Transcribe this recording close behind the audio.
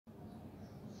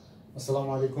আসসালামু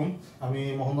আলাইকুম। আমি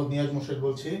মোহাম্মদ নিয়াজ মোর্শেদ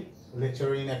বলছি,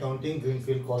 lecturer in accounting,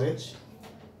 greenfield college.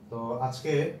 তো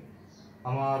আজকে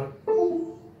আমার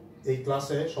এই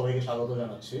ক্লাসে সবাইকে স্বাগত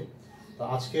জানাচ্ছি। তো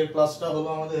আজকের ক্লাসটা হলো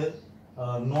আমাদের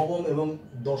নবম এবং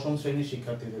দশম শ্রেণীর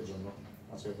শিক্ষার্থীদের জন্য।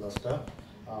 আজকের ক্লাসটা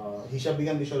হিসাব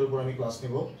বিজ্ঞান বিষয়ের উপর আমি ক্লাস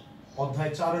নেব।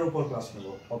 অধ্যায় 4-এর উপর ক্লাস নেব।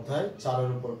 অধ্যায়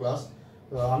 4-এর উপর ক্লাস।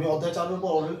 আমি অধ্যায় 4-এর উপর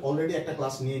অলরেডি একটা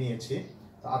ক্লাস নিয়েছি।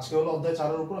 তো আজকে হলো অধ্যায়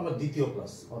 4-এর উপর আমার দ্বিতীয়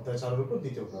ক্লাস। অধ্যায় 4-এর উপর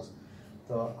দ্বিতীয় ক্লাস।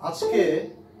 তো আজকে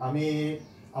আমি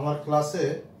আমার ক্লাসে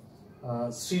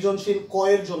সৃজনশীল ক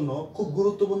এর জন্য খুব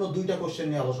গুরুত্বপূর্ণ দুইটা কোশ্চেন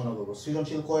নিয়ে আলোচনা করব।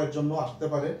 সৃজনশীল ক এর জন্য আসতে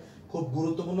পারে খুব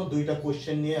গুরুত্বপূর্ণ দুইটা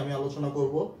কোশ্চেন নিয়ে আমি আলোচনা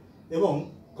করব এবং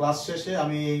ক্লাস শেষে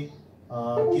আমি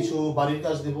কিছু বাড়ির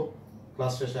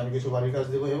কাজ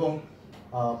দেব। এবং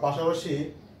পাশাপাশি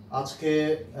আজকে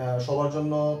সবার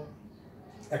জন্য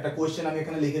একটা কোশ্চেন আমি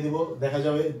এখানে লিখে দিব।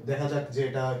 দেখা যাক যে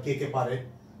এটা কে কে পারে,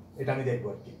 এটা আমি দেখবো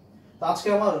আর কি। তো আজকে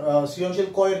আমার সৃজনশীল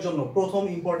ক এর জন্য প্রথম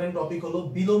ইম্পর্টেন্ট টপিক হলো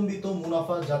বিলম্বিত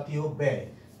মুনাফা জাতীয় ব্যয়।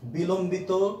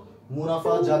 বিলম্বিত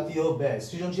মুনাফা জাতীয় ব্যয়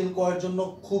সৃজনশীল ক এর জন্য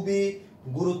খুবই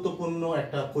গুরুত্বপূর্ণ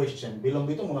একটা কোয়েশ্চেন,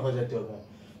 বিলম্বিত মুনাফা জাতীয় ব্যয়।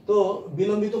 তো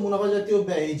বিলম্বিত মুনাফা জাতীয়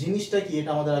ব্যয় এই জিনিসটা কি,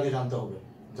 এটা আমাদের আগে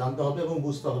জানতে হবে এবং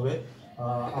বুঝতে হবে।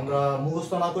 আমরা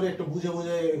মুখস্থ না করে একটু বুঝে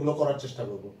বুঝে এগুলো করার চেষ্টা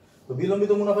করব। তো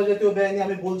বিলম্বিত মুনাফা জাতীয় ব্যয় নিয়ে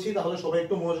আমি বলছি, তাহলে সবাই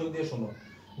একটু মনোযোগ দিয়ে শোনো।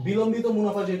 বিলম্বিত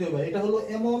মুনাফা জাতীয় ব্যয় এটা হলো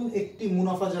এমন একটি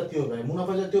মুনাফা জাতীয় ব্যয়।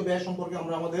 মুনাফা জাতীয় ব্যয় সম্পর্কে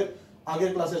আমরা আমাদের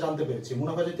আগের ক্লাসে জানতে পেরেছি।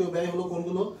 মুনাফা জাতীয় ব্যয় হলো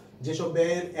কোনগুলো? যেসব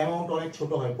ব্যয়ের অ্যামাউন্ট অনেক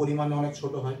ছোট হয়, পরিমাণে অনেক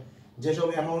ছোট হয়,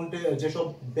 যেসব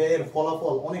ব্যয়ের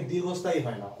ফলাফল অনেক দীর্ঘস্থায়ী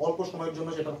হয় না, অল্প সময়ের জন্য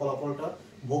সেটার ফলাফলটা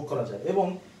ভোগ করা যায়, এবং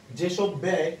যেসব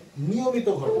ব্যয় নিয়মিত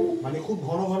ঘটে, মানে খুব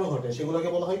ঘন ঘন ঘটে, সেগুলোকে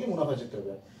বলা হয় কি মুনাফা জাতীয়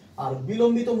ব্যয়। আর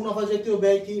বিলম্বিত মুনাফা জাতীয়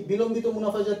ব্যয় কি? বিলম্বিত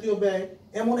মুনাফা জাতীয় ব্যয়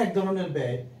এমন এক ধরনের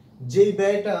ব্যয় যেই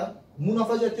ব্যয়টা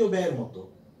মুনাফা জাতীয় ব্যয়ের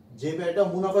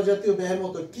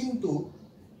মতো, কিন্তু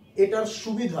এটার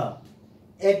সুবিধা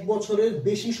 1 বছরের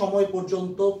বেশি সময়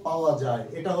পর্যন্ত পাওয়া যায়।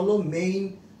 এটা হলো মেইন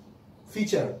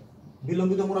ফিচার।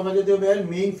 বিলম্বিত মুনাফা জাতীয় ব্যয়ের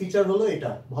মেইন ফিচার হলো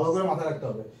এটা, ভালো করে মাথায় রাখতে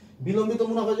হবে। বিলম্বিত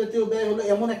মুনাফা জাতীয় ব্যয় হলো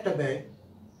এমন একটা ব্যয়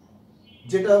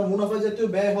যেটা মুনাফা জাতীয়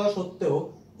ব্যয় হওয়া সত্ত্বেও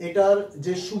এটার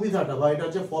যে সুবিধাটা বা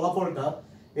এটার যে ফলাফলটা,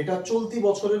 এটা চলতি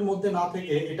বছরের মধ্যে না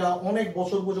থেকে এটা অনেক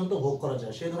বছর পর্যন্ত ভোগ করা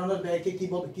যায়। সেই ধরনের ব্যয়কে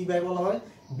কি ব্যয় বলা হয়?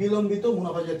 বিলম্বিত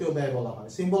মুনাফা জাতীয় ব্যয় বলা হয়।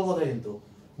 সিম্পল কথা, কিন্তু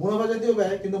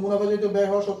মুনাফা জাতীয় ব্যয়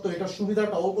হওয়া সত্ত্বেও এটার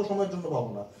সুবিধাটা অল্প সময়ের জন্য পাবো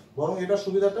না, বরং এটার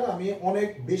সুবিধাটা আমি অনেক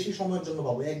বেশি সময়ের জন্য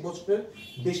পাবো, 1 বছরের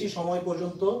বেশি সময়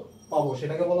পর্যন্ত পাবো।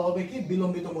 সেটাকে বলা হবে কি?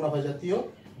 বিলম্বিত মুনাফা জাতীয়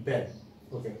ব্যয়।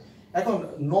 ওকে, এখন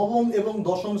নবম এবং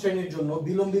দশম শ্রেণীর জন্য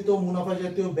বিলম্বিত মুনাফা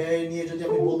জাতীয় ব্যয় নিয়ে যদি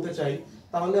আমি বলতে চাই,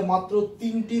 তাহলে মাত্র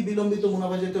 3টি বিলম্বিত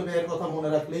মুনাফা জাতীয় ব্যয়ের কথা মনে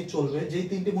রাখলেই চলবে। যেই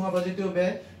 3টি মুনাফা জাতীয়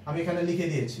ব্যয় আমি এখানে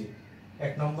লিখে দিয়েছি,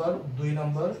 1 নম্বর, 2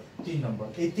 নম্বর, 3 নম্বর।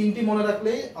 এই 3টি মনে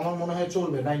রাখলেই আমার মনে হয়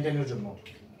চলবে 9-10 এর জন্য।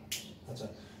 আচ্ছা,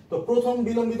 তো প্রথম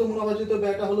বিলম্বিত মুনাফা জাতীয়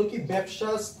ব্যয়টা হলো কি? ব্যবসা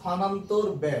স্থানান্তর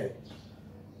ব্যয়।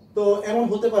 তো এমন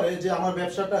হতে পারে যে আমার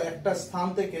ব্যবসাটা একটা স্থান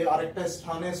থেকে আরেকটা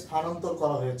স্থানে স্থানান্তর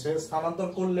করা হয়েছে। স্থানান্তর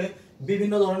করলে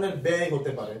বিভিন্ন ধরনের ব্যয়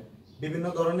হতে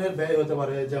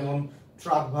পারে, যেমন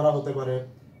ট্রাক ভাড়া হতে পারে,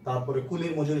 তারপরে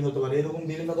কুলির মজুরি হতে পারে, এরকম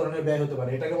বিভিন্ন ধরনের ব্যয় হতে পারে।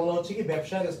 এটাকে বলা হচ্ছে কি?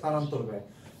 ব্যবসায়ের স্থানান্তর ব্যয়।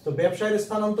 তো ব্যবসায়ের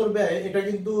স্থানান্তর ব্যয় এটা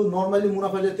কিন্তু নর্মালি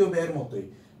মুনাফা জাতীয় ব্যয়ের মতোই।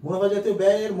 মুনাফা জাতীয়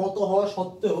ব্যয়ের মতো হওয়া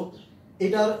সত্ত্বেও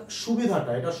এটার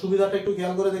সুবিধাটা একটু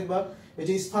খেয়াল করে দেখবা। এই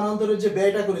যে স্থানান্তরের যে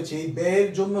ব্যয়টা করেছি, এই ব্যয়ের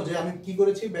জন্য যে আমি কি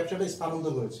করেছি, ব্যবসাটা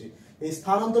স্থানান্তর করেছি। এই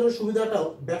স্থানান্তরের সুবিধাটাও,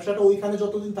 ব্যবসাটা ওইখানে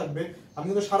যতদিন থাকবে আমি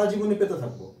কিন্তু সারা জীবনে পেতে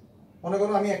থাকবো। মনে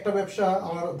করো আমি একটা ব্যবসা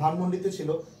আমার ধানমন্ডিতে ছিল,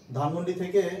 ধানমন্ডি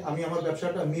থেকে আমি আমার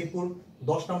ব্যবসাটা মিরপুর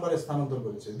 10 নম্বরে স্থানান্তর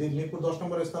করেছি। মিরপুর 10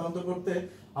 নম্বরে স্থানান্তর করতে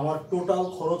আমার টোটাল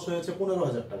খরচ হয়েছে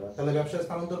 15,000 টাকা। তাহলে ব্যবসায়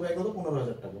স্থানান্তর ব্যয় কত?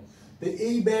 15,000 টাকা। তো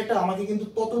এই ব্যয়টা আমাকে কিন্তু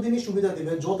ততদিনই সুবিধা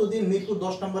দিবে যতদিন মিরপুর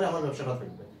 10 নম্বরে আমার ব্যবসাটা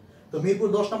থাকবে। তো মিরপুর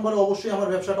 10 নম্বরে অবশ্যই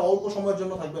আমার ব্যবসাটা অল্প সময়ের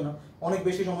জন্য থাকবে না, অনেক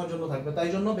বেশি সময়ের জন্য থাকবে। তাই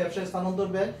জন্য ব্যবসায়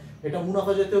স্থানান্তর ব্যয় এটা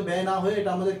মুনাফা জাতীয় ব্যয় না হয়ে এটা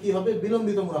আমাদের কি হবে?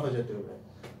 বিলম্বিত মুনাফা জাতীয় ব্যয়।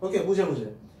 ওকে, বুঝে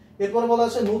এরপর বলা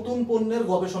আছে নতুন পণ্যের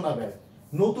গবেষণা ব্যয়।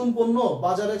 নতুন পণ্য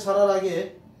বাজারে ছাড়ার আগে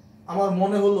আমার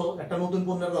মনে হলো একটা নতুন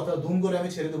পণ্যের কথা, ধুম করে আমি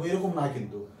ছেড়ে দেবো, এরকম না।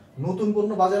 কিন্তু নতুন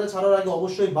পণ্য বাজারে ছাড়ার আগে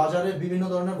অবশ্যই বাজারে বিভিন্ন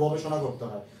ধরনের গবেষণা করতে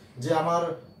হয়, যে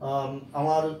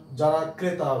আমার যারা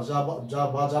ক্রেতা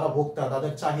বা যারা ভোক্তা,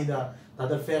 তাদের চাহিদা,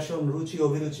 তাদের ফ্যাশন, রুচি,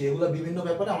 অভিরুচি, এগুলো বিভিন্ন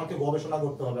ব্যাপারে আমাকে গবেষণা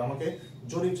করতে হবে, আমাকে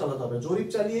জরিপ চালাতে হবে। জরিপ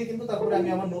চালিয়ে কিন্তু তারপরে আমি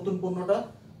আমার নতুন পণ্যটা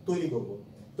তৈরি করব।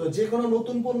 তো যে কোনো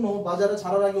নতুন পণ্য বাজারে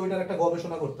ছাড়ার আগে ওইটার একটা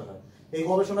গবেষণা করতে হয়। এই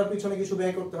গবেষণার পিছনে কিছু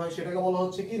ব্যয় করতে হয়, সেটাকে বলা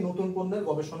হচ্ছে কি? নতুন পণ্যের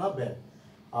গবেষণা ব্যয়।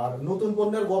 আর নতুন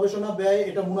পণ্যের গবেষণা ব্যয়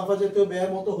এটা মুনাফা জাতীয়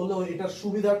ব্যয়ের মতো হলেও এটার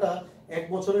সুবিধাটা 1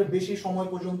 বছরের বেশি সময়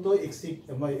পর্যন্ত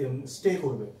স্টে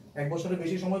করবে। 1 বছরের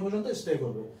বেশি সময় পর্যন্ত স্টে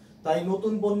করবে। তাই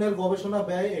নতুন পণ্যের গবেষণা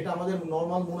ব্যয় এটা আমাদের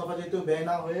নরমাল মুনাফা জাতীয় ব্যয়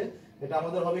না হয়ে এটা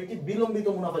আমাদের হবে কি বিলম্বিত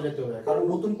মুনাফা জাতীয় ব্যয়। কারণ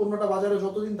নতুন পণ্যটা বাজারে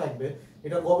যতদিন থাকবে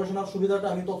এটা গবেষণার সুবিধাটা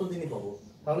আমি ততদিনই পাবো।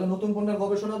 তাহলে নতুন পণ্যের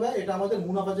গবেষণা ব্যয় এটা আমাদের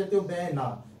মুনাফা জাতীয় ব্যয় না,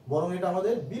 বরং এটা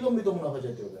আমাদের বিলম্বিত মুনাফা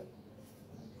জাতীয় ব্যয়।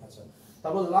 আচ্ছা,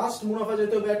 তারপর লাস্ট মুনাফা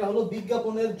জাতীয় ব্যয়টা হলো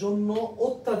বিজ্ঞাপনের জন্য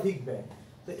অত্যাধিক ব্যয়।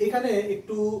 তো এখানে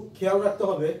একটু খেয়াল রাখতে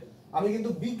হবে, আমি কিন্তু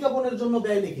বিজ্ঞাপনের জন্য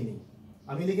ব্যয় লিখিনি,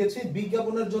 আমি লিখেছি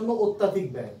বিজ্ঞাপনের জন্য অত্যাধিক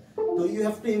ব্যয়। তো you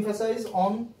have to emphasize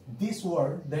on this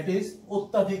word, that is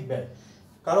অত্যাধিক ব্যয়।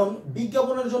 কারণ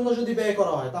বিজ্ঞাপনের জন্য যদি ব্যয়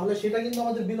করা হয় তাহলে সেটা কিন্তু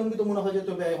আমাদের বিলম্বিত মুনাফা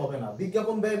জাতীয় ব্যয় হবে না।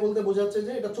 বিজ্ঞাপন ব্যয় বলতে বোঝাচ্ছে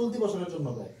যে এটা চলতি বছরের জন্য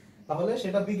ব্যয়, তাহলে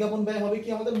সেটা বিজ্ঞাপন ব্যয় হবে কি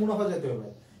আমাদের মুনাফা জাতীয়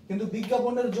ব্যয়। কিন্তু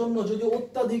বিজ্ঞাপনের জন্য যদি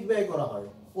অত্যাধিক ব্যয় করা হয়,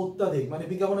 অত্যাধিক মানে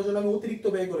বিজ্ঞাপনের জন্য আমি অতিরিক্ত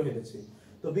ব্যয় করে ফেলেছি,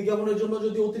 তো বিজ্ঞাপনের জন্য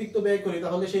যদি অতিরিক্ত ব্যয় করি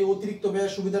তাহলে সেই অতিরিক্ত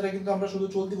ব্যয়ের সুবিধাটা কিন্তু আমরা শুধু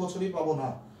চলতি বছরই পাবো না,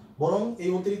 বরং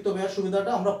এই অতিরিক্ত ব্যয়ের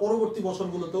সুবিধাটা আমরা পরবর্তী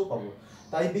বছরগুলোতেও পাবো।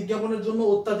 তাই বিজ্ঞাপনের জন্য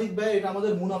অত্যাধিক ব্যয় এটা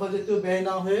আমাদের মুনাফা জাতীয় ব্যয়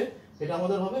না হয়ে এটা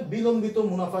আমাদের হবে বিলম্বিত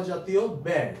মুনাফা জাতীয়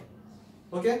ব্যয়।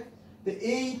 ওকে, তো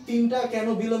এই তিনটা কেন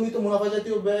বিলম্বিত মুনাফা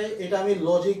জাতীয় ব্যয় এটা আমি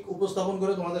লজিক উপস্থাপন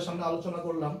করে তোমাদের সামনে আলোচনা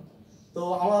করলাম। তো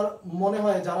আমার মনে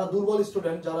হয় যারা দুর্বল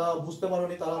স্টুডেন্ট, যারা বুঝতে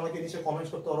পারোনি, তারা আমাকে নিচে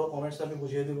কমেন্টস করতে পারো, কমেন্টসে আমি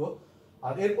বুঝিয়ে দিব।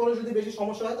 আর এরপরে যদি বেশি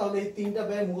সমস্যা হয় তাহলে এই তিনটা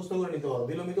ব্যয় মুখস্থ করে নিতে পারো।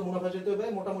 বিলম্বিত মুনাফা জাতীয়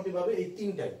ব্যয় মোটামুটি ভাবে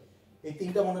এই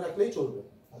তিনটা মনে রাখলেই চলবে।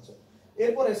 আচ্ছা,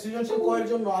 এরপরে সৃজনশীল কয়ের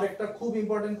জন্য আরেকটা খুব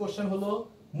ইম্পর্টেন্ট কোশ্চেন হলো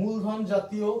মূলধন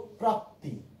জাতীয়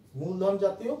প্রাপ্তি। মূলধন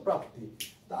জাতীয় প্রাপ্তি,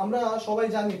 তা আমরা সবাই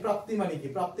জানি প্রাপ্তি মানে কি?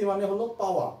 প্রাপ্তি মানে হলো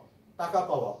পাওয়া, টাকা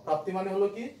পাওয়া। প্রাপ্তি মানে হলো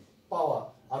কি? পাওয়া।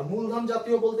 আর মূলধন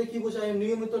জাতীয় বলতে কি বোঝায়?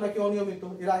 নিয়মিত নাকি অনিয়মিত?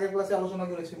 এর আগের ক্লাসে আলোচনা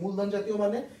করেছি। মূলধন জাতীয়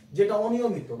মানে যেটা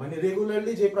অনিয়মিত, মানে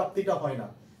রেগুলারলি যে প্রাপ্তিটা হয় না।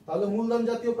 তাহলে মূলধন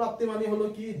জাতীয় প্রাপ্তি মানে হলো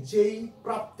কি? যেই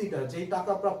প্রাপ্তিটা, যেই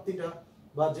টাকা প্রাপ্তিটা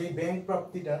বা যেই ব্যাংক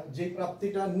প্রাপ্তিটা, যেই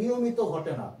প্রাপ্তিটা নিয়মিত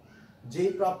ঘটে না,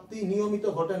 যেই প্রাপ্তি নিয়মিত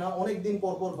ঘটে না, অনেকদিন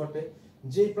পর পর ঘটে,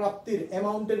 যেই প্রাপ্তির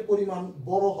অ্যামাউন্টের পরিমাণ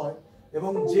বড় হয়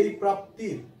এবং যেই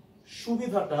প্রাপ্তির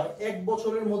সুবিধাটা এক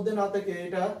বছরের মধ্যে না থেকে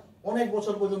এটা অনেক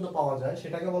বছর পর্যন্ত পাওয়া যায়,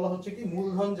 সেটাকে বলা হচ্ছে কি?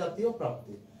 মূলধন জাতীয়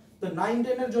প্রাপ্তি। তো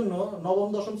 9-10 এর জন্য, নবম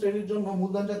দশম শ্রেণীর জন্য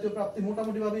মূলধন জাতীয় প্রাপ্তি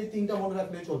মোটামুটি ভাবে এই তিনটা মনে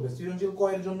রাখলেই চলবে। সৃজনশীল ক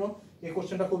এর জন্য এই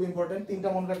কোশ্চেনটা খুব ইম্পর্টেন্ট, তিনটা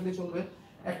মনে রাখলেই চলবে।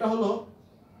 একটা হলো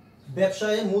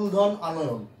ব্যবসায়ে মূলধন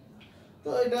আনয়ন। তো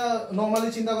এটা নরমালি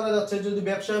চিন্তা করা যাচ্ছে যদি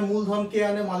ব্যবসায় মূলধন কে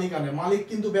আনে? মালিক আনে। মালিক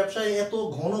কিন্তু ব্যবসায় এত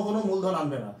ঘন ঘন মূলধন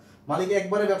আনবে না। মালিক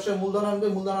একবারে ব্যবসায় মূলধন আনবে,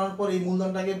 মূলধন আনার পর এই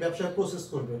মূলধনটাকে ব্যবসায় প্রসেস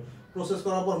করবে, প্রসেস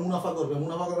করার পর মুনাফা করবে,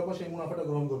 মুনাফা করার পর সেই মুনাফাটা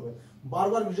গ্রহণ করবে।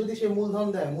 বারবার যদি সে মূলধন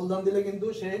দেয়, মূলধন দিলে কিন্তু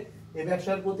সে এই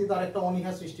ব্যবসার প্রতি তার একটা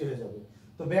অনীহা সৃষ্টি হয়ে যাবে।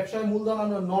 তো ব্যবসায় মূলধন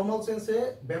আনার নর্মাল সেন্সে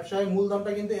ব্যবসায়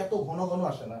মূলধনটা কিন্তু এত ঘন ঘন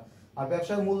আসে না। আর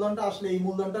ব্যবসায় মূলধনটা আসলে এই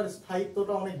মূলধনটার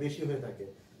স্থায়িত্বটা অনেক বেশি হয়ে থাকে,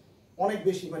 অনেক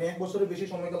বেশি, মানে এক বছরের বেশি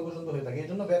সময়কাল পর্যন্ত হয়ে থাকে। এই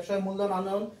জন্য ব্যবসায় মূলধন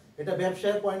আনয়ন এটা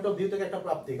ব্যবসায়ের পয়েন্ট অফ ভিউ থেকে একটা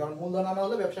প্রাপ্তি, কারণ মূলধন আনা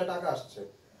হলে ব্যবসায় টাকা আসছে।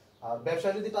 আর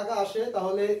ব্যবসায় যদি টাকা আসে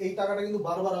তাহলে এই টাকাটা কিন্তু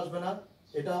বারবার আসবে না,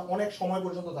 এটা অনেক সময়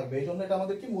পর্যন্ত থাকবে। এই জন্য এটা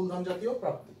আমাদের কি? মূলধন জাতীয়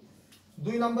প্রাপ্তি।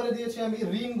 2 নম্বরে দিয়েছি আমি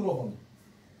ঋণ গ্রহণ।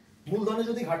 মূলধনে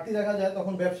যদি ঘাটতি দেখা যায়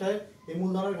তখন ব্যবসায় এই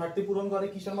মূলধনের ঘাটতি পূরণ করে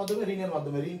কিসের মাধ্যমে? ঋণের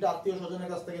মাধ্যমে। ঋণটা আত্মীয় স্বজনের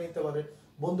কাছ থেকে নিতে পারে,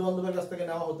 বন্ধু বান্ধবের কাছ থেকে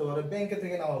নেওয়া হতে পারে, ব্যাংকে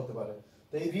থেকে নেওয়া হতে পারে।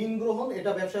 তো এই ঋণ গ্রহণ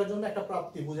এটা ব্যবসার জন্য একটা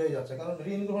প্রাপ্তি, বোঝাই যাচ্ছে। কারণ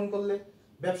ঋণ গ্রহণ করলে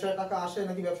ব্যবসায় টাকা আসে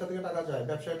নাকি ব্যবসা থেকে টাকা যায়?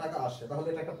 ব্যবসায় টাকা আসে, তাহলে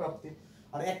এটা একটা প্রাপ্তি।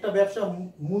 আর একটা ব্যবসা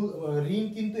মূল ঋণ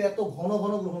কিন্তু এত ঘন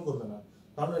ঘন গ্রহণ করবে না,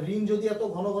 কারণ ঋণ যদি এত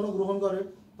ঘন ঘন গ্রহণ করে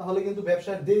তাহলে কিন্তু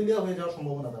ব্যবসায় দেউলিয়া হয়ে যাওয়ার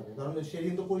সম্ভাবনা থাকে, কারণ সে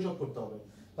ঋণ তো পরিশোধ করতে হবে।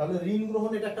 তাহলে ঋণ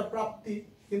গ্রহণ এটা একটা প্রাপ্তি,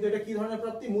 কিন্তু এটা কি ধরনের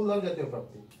প্রাপ্তি? মূলধন জাতীয়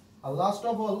প্রাপ্তি। আর লাস্ট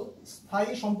অফ অল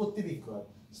স্থায়ী সম্পত্তি বিক্রয়।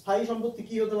 স্থায়ী সম্পত্তি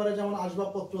কি হতে পারে? যেমন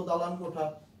আসবাবপত্র, দালান কোঠা,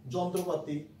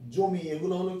 যন্ত্রপাতি, জমি,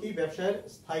 এগুলো হলো কি? ব্যবসায়ের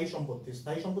স্থায়ী সম্পত্তি।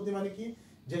 স্থায়ী সম্পত্তি মানে কি?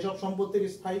 যেসব সম্পত্তির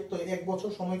স্থায়িত্ব 1 বছর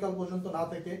সময়কাল পর্যন্ত না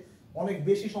থেকে অনেক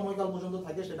বেশি সময়কাল পর্যন্ত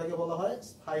থাকে সেটাকে বলা হয়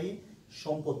স্থায়ী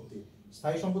সম্পত্তি।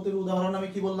 স্থায়ী সম্পত্তির উদাহরণ আমি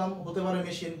কি বললাম? হতে পারে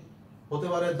মেশিন, হতে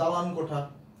পারে দালান কোঠা,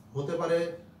 হতে পারে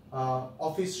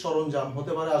অফিস সরঞ্জাম,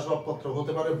 হতে পারে আসবাবপত্র,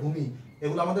 হতে পারে ভূমি।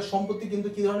 এগুলো আমাদের সম্পত্তি, কিন্তু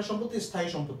কি ধরনের সম্পত্তি? স্থায়ী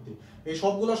সম্পত্তি। এই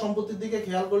সবগুলা সম্পত্তির দিকে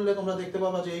খেয়াল করলে তোমরা দেখতে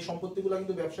পাবা যে এই সম্পত্তিগুলো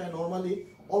কিন্তু ব্যবসায় নরমালি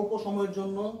অল্প সময়ের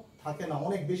জন্য থাকে না,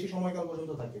 অনেক বেশি সময়কাল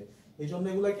পর্যন্ত থাকে। এই জন্য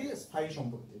এগুলা কি? স্থায়ী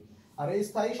সম্পত্তি। আর এই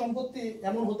স্থায়ী সম্পত্তি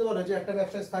এমন হতে পারে যে একটা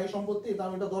ব্যবসায় স্থায়ী সম্পত্তি,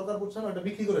 তার এটা দরকার পড়ছে না, এটা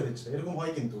বিক্রি করে দিচ্ছে, এরকম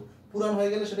হয়। কিন্তু পুরান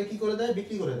হয়ে গেলে সেটা কি করে দেয়?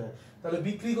 বিক্রি করে দেয়। তাহলে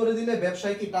বিক্রি করে দিলে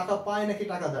ব্যবসায় কি টাকা পায় নাকি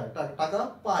টাকা দেয়? টাকা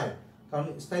পায়, কারণ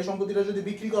স্থায়ী সম্পত্তিটা যদি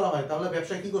বিক্রি করা হয় তাহলে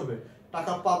ব্যবসায় কি করবে?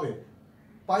 টাকা পাবে।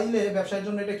 পাইলে ব্যবসার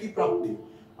জন্য এটা কি? প্রাপ্তি।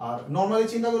 আর নরমালি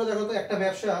চিন্তা করে দেখো তো, একটা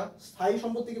ব্যবসা স্থায়ী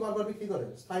সম্পত্তি কি বারবার বিক্রি করে?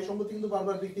 স্থায়ী সম্পত্তি কিন্তু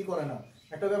বারবার বিক্রি করে না।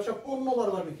 একটা ব্যবসা পণ্য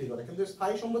বারবার বিক্রি করে, কিন্তু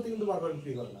স্থায়ী সম্পত্তি কিন্তু বারবার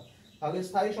বিক্রি করে না। তাহলে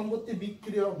স্থায়ী সম্পত্তি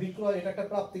বিক্রয় এটা একটা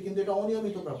প্রাপ্তি, কিন্তু এটা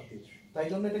অনিয়মিত প্রাপ্তি। তাই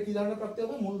জন্য এটা কি ধরনের প্রাপ্তি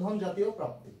হবে? মূলধন জাতীয়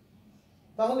প্রাপ্তি।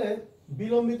 তাহলে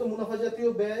বিলম্বিত মুনাফা জাতীয়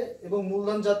ব্যয় এবং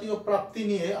মূলধন জাতীয় প্রাপ্তি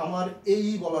নিয়ে আমার এই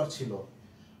বলার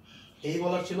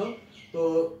ছিল, তো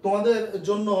তোমাদের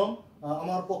জন্য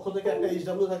আমার পক্ষ থেকে একটা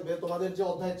এইচডব্লিউ থাকবে। তোমাদের যে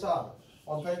অধ্যায়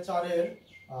 4 এর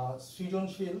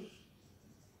সৃজনশীল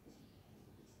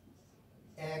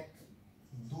 1,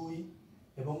 2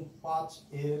 এবং 5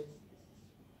 এর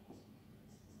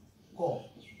ক,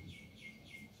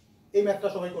 এই ম্যাথটা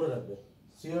সবাই করে রাখবে।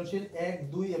 সৃজনশীল 1,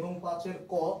 2 এবং 5 এর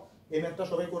ক, এই ম্যাথটা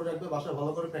সবাই করে রাখবে, বাসায়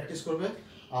ভালো করে প্র্যাকটিস করবে।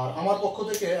 আর আমার পক্ষ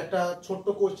থেকে একটা ছোট্ট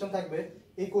কোশ্চেন থাকবে,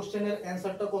 এই কোশ্চেনের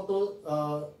অ্যানসারটা কত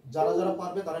যারা যারা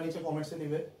পারবে তারা নিচে কমেন্টসে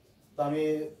দিবে। তো আমি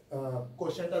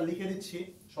কোশ্চেনটা লিখে দিচ্ছি,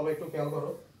 সবাই একটু খেয়াল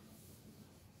করো।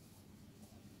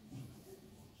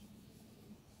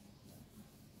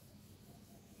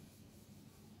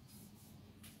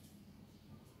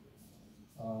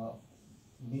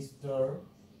 মিস্টার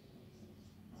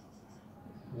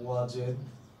ওয়াজেদ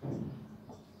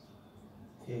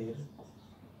এর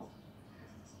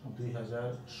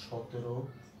 2017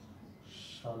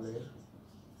 সালের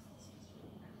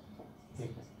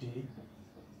একটি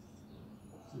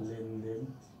লেনদেন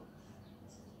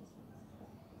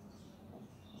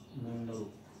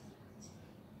নিম্নরূপ।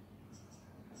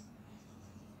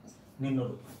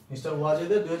 মিস্টার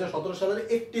ওয়াজেদের 2017 সালের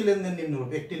একটি লেনদেন নিম্নরূপ,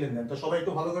 একটি লেনদেন। তো সবাই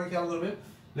একটু ভালো করে খেয়াল করবে।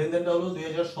 লেনদেনটা হলো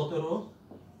 2017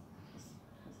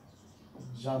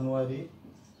 জানুয়ারি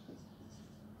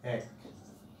 1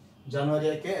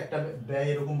 একটা ব্যয়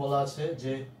এরকম বলা আছে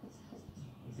যে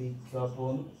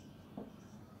বিজ্ঞাপন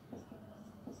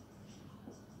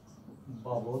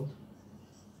বাবদ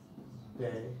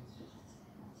ব্যয়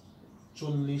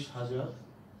 40,000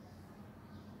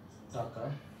 টাকা,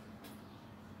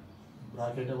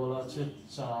 ব্র্যাকেটে বলা আছে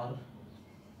 4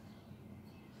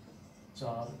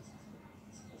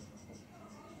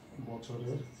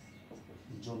 বছরের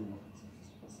জন্য।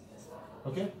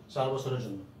 ওকে, 4 বছরের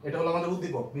জন্য। এটা হলো আমাদের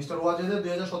উদ্দীপক। মিস্টার ওয়াজেদের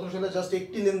 2017 সালে জাস্ট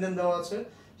একটি লেনদেন দেওয়া আছে,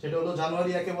 সেটা হলো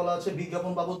জানুয়ারি 1 বলা আছে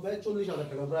বিজ্ঞাপন বাবদ ব্যয় 40,000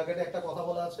 টাকা, ব্র্যাকেটে একটা কথা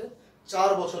বলা আছে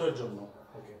 4 বছরের জন্য।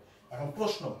 ওকে, এখন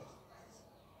প্রশ্ন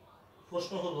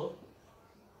হলো,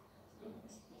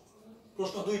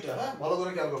 প্রশ্ন দুইটা, হ্যাঁ ভালো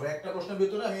করে খেয়াল করবে। একটা প্রশ্নের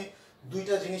ভিতরে আমি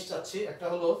দুইটা জিনিস চাচ্ছি। একটা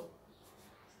হলো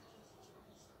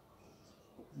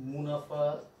মুনাফা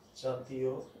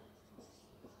জাতীয়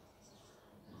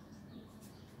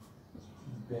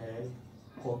ব্যয়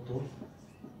কত,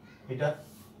 এটা,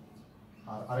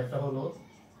 আর আরেকটা হলো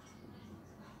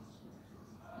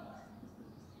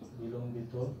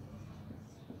বিলম্বিত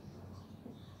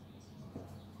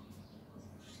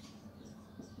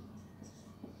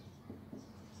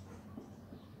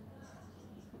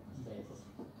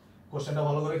কোশ্চেনটা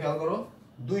ভালো করে খেয়াল করো।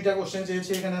 দুইটা কোশ্চেন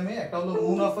চেয়েছি এখানে আমি। একটা হলো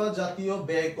মুনাফা জাতীয়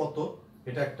ব্যয় কত,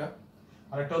 এটা একটা,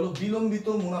 আর একটা হলো বিলম্বিত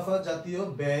মুনাফা জাতীয়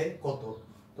ব্যয় কত।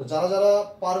 তো যারা যারা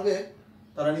পারবে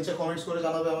তারা নিচে কমেন্টস করে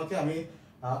জানাবে আমাকে, আমি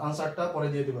আনসারটা পরে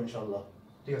দিয়ে দেবো ইনশাআল্লাহ।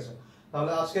 ঠিক আছে,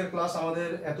 তাহলে আজকের ক্লাস আমাদের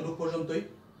এতটুকু পর্যন্তই।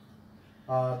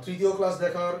 তৃতীয় ক্লাস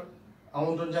দেখার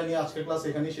আমন্ত্রণ জানিয়ে আজকের ক্লাস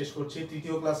এখানেই শেষ করছি।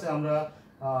 তৃতীয় ক্লাসে আমরা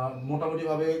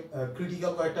মোটামুটিভাবে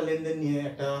ক্রিটিক্যাল কয়েকটা লেনদেন নিয়ে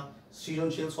একটা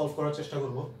সৃজনশীল সলভ করার চেষ্টা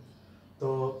করব। তো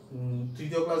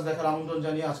তৃতীয় ক্লাস দেখার আমন্ত্রণ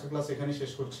জানিয়ে আজকের ক্লাস এখানেই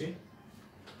শেষ করছি।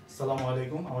 আসসালামু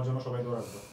আলাইকুম, আমার জন্য সবাই দোয়া রাখবেন।